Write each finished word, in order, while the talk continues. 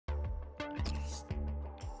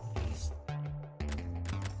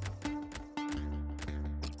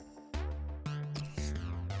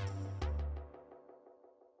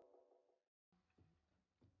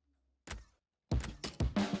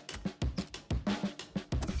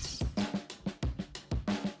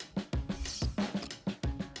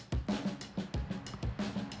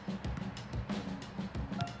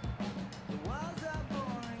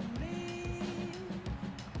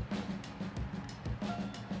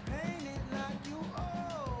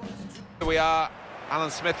Here we are,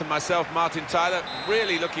 Alan Smith and myself, Martin Tyler,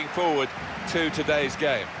 really looking forward to today's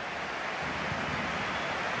game.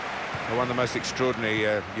 One of the most extraordinary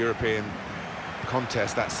European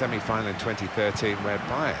contests, that semi-final in 2013, where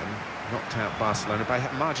Bayern knocked out Barcelona by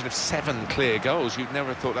a margin of 7 clear goals. You'd never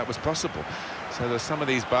have thought that was possible. So there's some of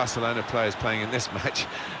these Barcelona players playing in this match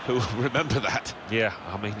who will remember that. Yeah,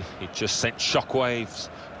 I mean, it just sent shockwaves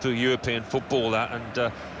through European football, that,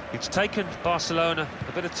 and it's taken Barcelona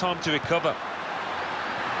a bit of time to recover.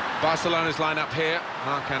 Barcelona's line-up here.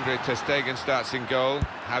 Marc-Andre ter Stegen starts in goal.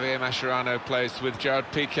 Javier Mascherano plays with Gerard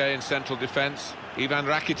Piqué in central defence. Ivan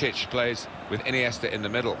Rakitic plays with Iniesta in the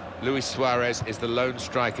middle. Luis Suarez is the lone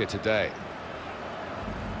striker today.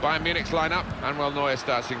 Bayern Munich's line-up. Manuel Neuer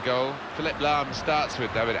starts in goal. Philipp Lahm starts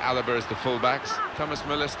with David Alaba as the fullbacks. Thomas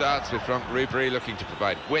Müller starts with Franck Ribéry looking to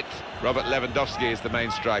provide width. Robert Lewandowski is the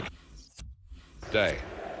main striker today.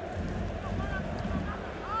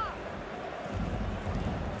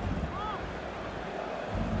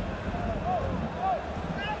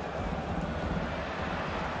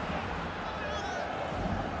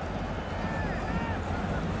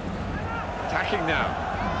 Attacking now.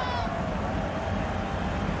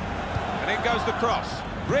 And in goes the cross.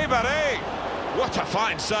 Ribéry! What a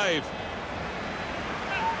fine save.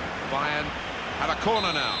 Bayern have a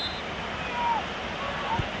corner now.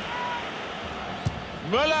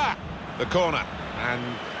 Müller! The corner, and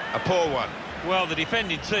a poor one. Well, the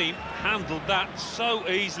defending team handled that so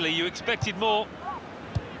easily. You expected more.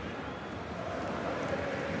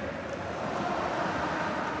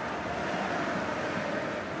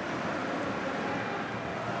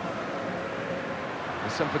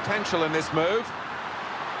 There's some potential in this move.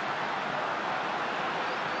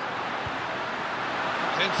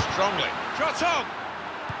 It's in strongly. Shot on!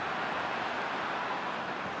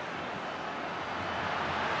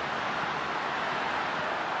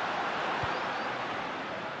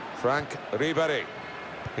 Franck Ribéry.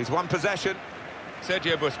 He's won possession.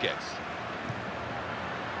 Sergio Busquets.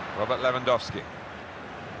 Robert Lewandowski.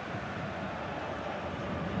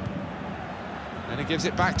 And he gives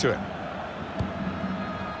it back to him.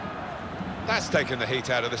 That's taken the heat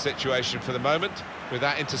out of the situation for the moment with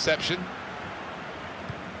that interception.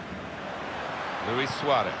 Luis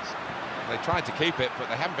Suarez. They tried to keep it, but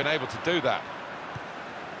they haven't been able to do that.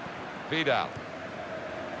 Vidal.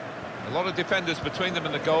 A lot of defenders between them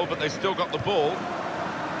and the goal, but they still got the ball.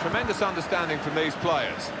 Tremendous understanding from these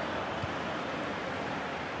players.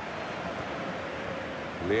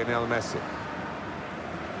 Lionel Messi.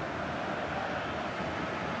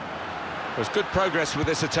 There's good progress with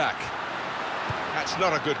this attack. That's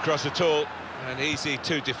not a good cross at all, and easy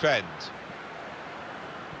to defend.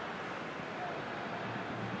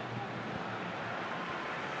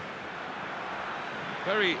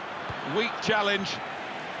 Very weak challenge.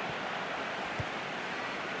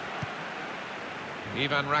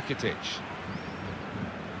 Ivan Rakitic.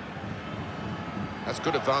 That's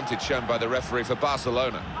good advantage shown by the referee for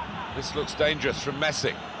Barcelona. This looks dangerous from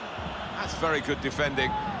Messi. That's very good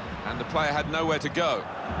defending, and the player had nowhere to go.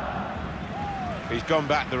 He's gone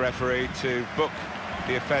back, the referee, to book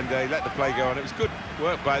the offender. He let the play go on. It was good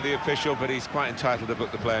work by the official, but he's quite entitled to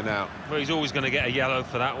book the player now. Well, he's always going to get a yellow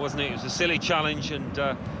for that, wasn't it? It was a silly challenge, and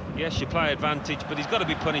yes, you play advantage, but he's got to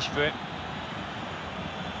be punished for it.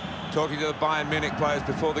 Talking to the Bayern Munich players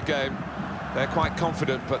before the game, they're quite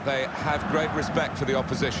confident, but they have great respect for the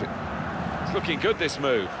opposition. It's looking good, this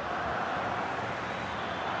move.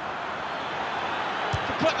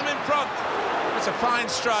 To put them in front. It's a fine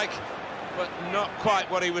strike, but not quite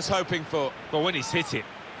what he was hoping for. Well, when he's hit it,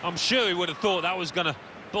 I'm sure he would have thought that was going to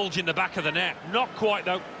bulge in the back of the net. Not quite,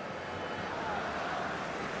 though.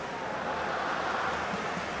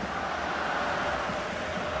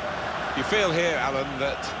 You feel here, Alan,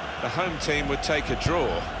 that the home team would take a draw,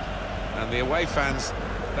 and the away fans,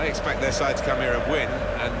 they expect their side to come here and win,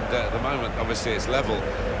 and at the moment, obviously, it's level.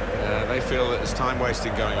 They feel that there's time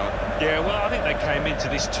wasting going on. Yeah, well, I think they came into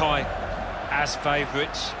this tie as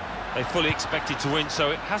favourites. They fully expected to win,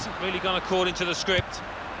 so it hasn't really gone according to the script.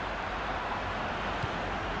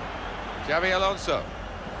 Xabi Alonso.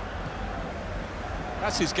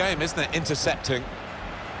 That's his game, isn't it? Intercepting.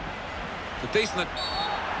 It's a decent...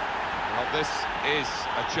 Well, this is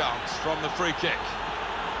a chance from the free kick.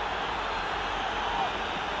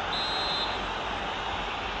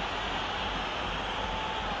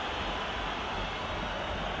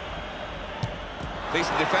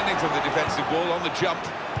 Decent defending from the defensive wall on the jump.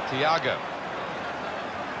 Thiago.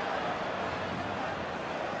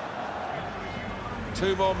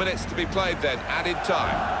 Two more minutes to be played then, added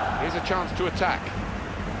time. Here's a chance to attack.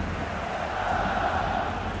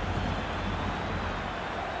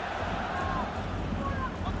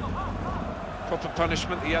 Proper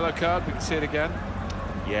punishment, the yellow card, we can see it again.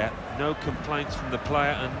 Yeah, no complaints from the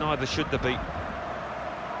player, and neither should there be.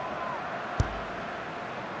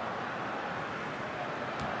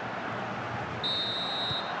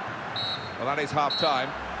 Well, that is half-time.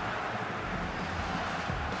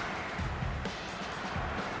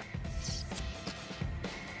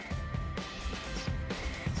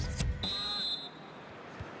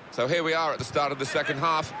 So here we are at the start of the second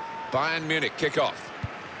half. Bayern Munich kick off.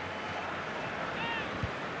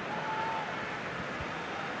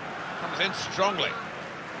 Comes in strongly.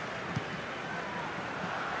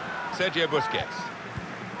 Sergio Busquets.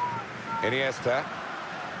 Iniesta.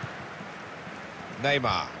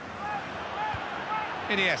 Neymar.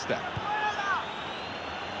 Iniesta.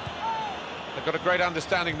 They've got a great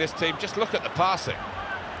understanding, this team. Just look at the passing.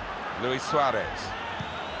 Luis Suarez.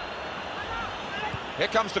 Here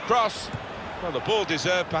comes the cross. Well, the ball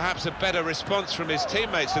deserved perhaps a better response from his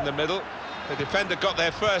teammates in the middle. The defender got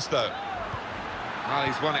there first, though. Well,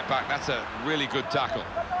 he's won it back. That's a really good tackle.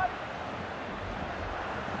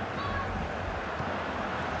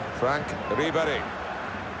 Frank Ribéry.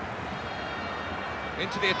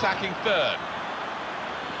 Into the attacking third.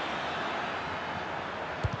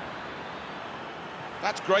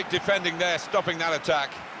 That's great defending there, stopping that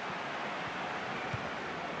attack.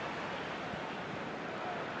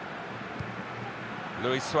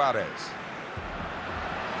 Luis Suarez.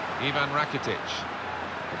 Ivan Rakitic.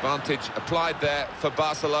 Advantage applied there for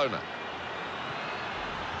Barcelona.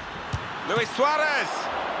 Luis Suarez!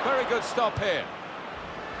 Very good stop here.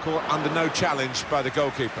 Caught under no challenge by the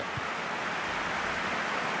goalkeeper.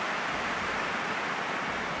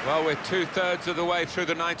 Well, we're two-thirds of the way through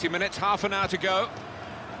the 90 minutes, half an hour to go.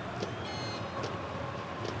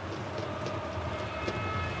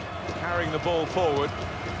 Carrying the ball forward,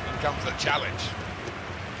 in comes the challenge.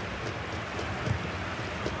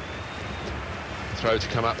 Throw to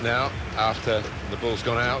come up now, after the ball's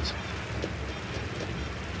gone out.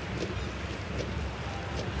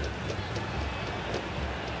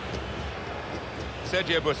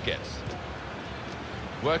 Sergio Busquets.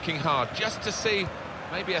 Working hard, just to see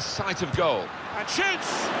maybe a sight of goal. And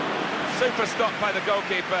shoots! Super stop by the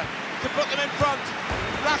goalkeeper to put them in front.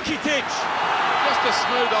 Rakitic! Just a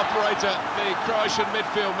smooth operator, the Croatian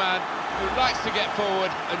midfield man, who likes to get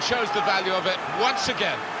forward and shows the value of it once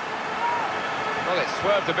again. Well, it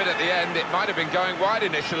swerved a bit at the end. It might have been going wide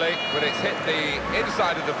initially, but it's hit the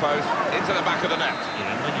inside of the post into the back of the net.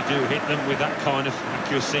 Yeah, and when you do hit them with that kind of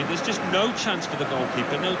accuracy, there's just no chance for the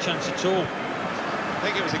goalkeeper, no chance at all. I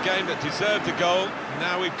think it was a game that deserved a goal.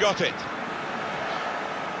 Now we've got it.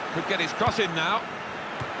 Could get his cross in now.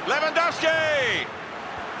 Lewandowski!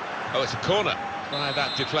 Oh, it's a corner. Try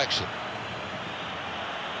that deflection.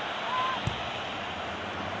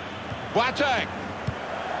 Boateng!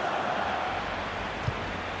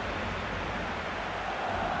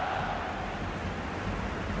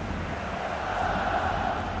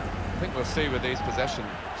 I think we'll see with these possession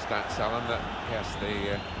stats, Alan, that yes, the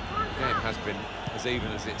game has been as even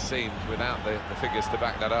as it seemed without the figures to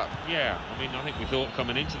back that up. Yeah, I mean, I think we thought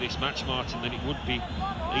coming into this match, Martin, that it would be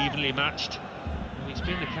evenly matched. And it's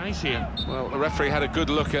been the case here. Well, the referee had a good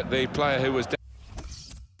look at the player who was down.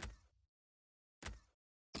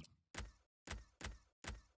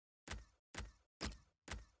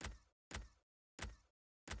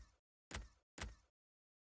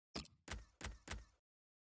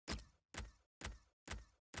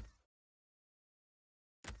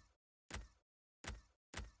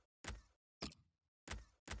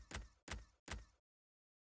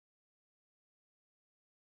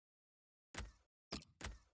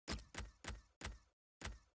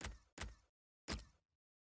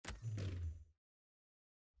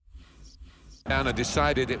 And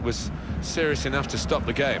decided it was serious enough to stop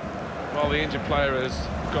the game. Well, the injured player has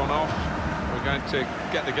gone off. We're going to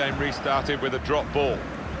get the game restarted with a drop ball.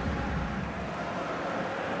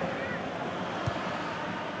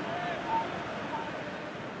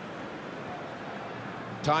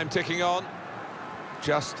 Time ticking on.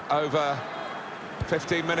 Just over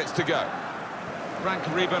 15 minutes to go. Frank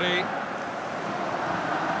Ribéry.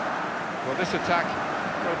 Well, this attack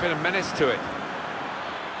got a bit of menace to it.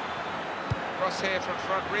 Cross here from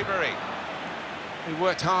Frank Ribéry. He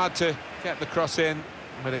worked hard to get the cross in,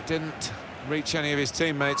 but it didn't reach any of his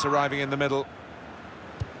teammates arriving in the middle.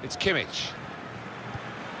 It's Kimmich.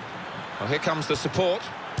 Well, here comes the support.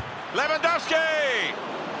 Lewandowski!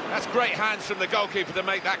 That's great hands from the goalkeeper to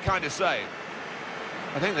make that kind of save.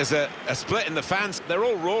 I think there's a split in the fans. They're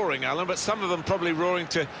all roaring, Alan, but some of them probably roaring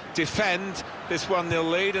to defend this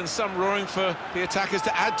 1-0 lead, and some roaring for the attackers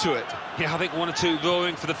to add to it. Yeah, I think one or two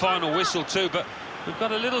roaring for the final whistle too, but We've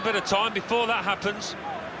got a little bit of time before that happens.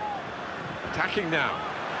 Attacking now.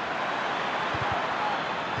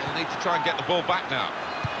 They'll need to try and get the ball back now.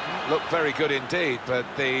 Looked very good indeed, but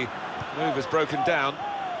the move has broken down.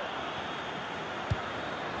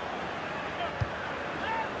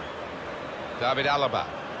 David Alaba.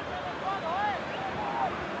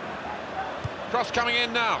 Cross coming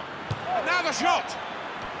in now. And now the shot!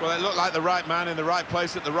 Well, it looked like the right man in the right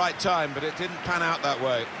place at the right time, but it didn't pan out that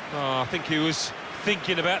way. Oh, I think he was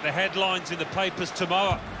thinking about the headlines in the papers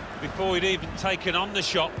tomorrow before he'd even taken on the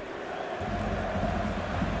shot.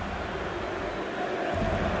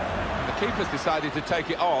 And the keeper's decided to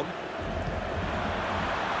take it on.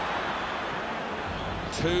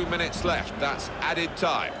 2 minutes left, that's added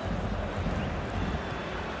time.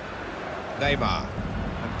 Neymar.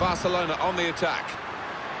 And Barcelona on the attack.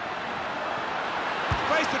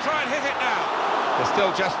 Space to try and hit it now. There's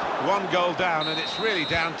still just one goal down, and it's really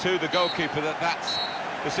down to the goalkeeper that's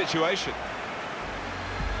the situation.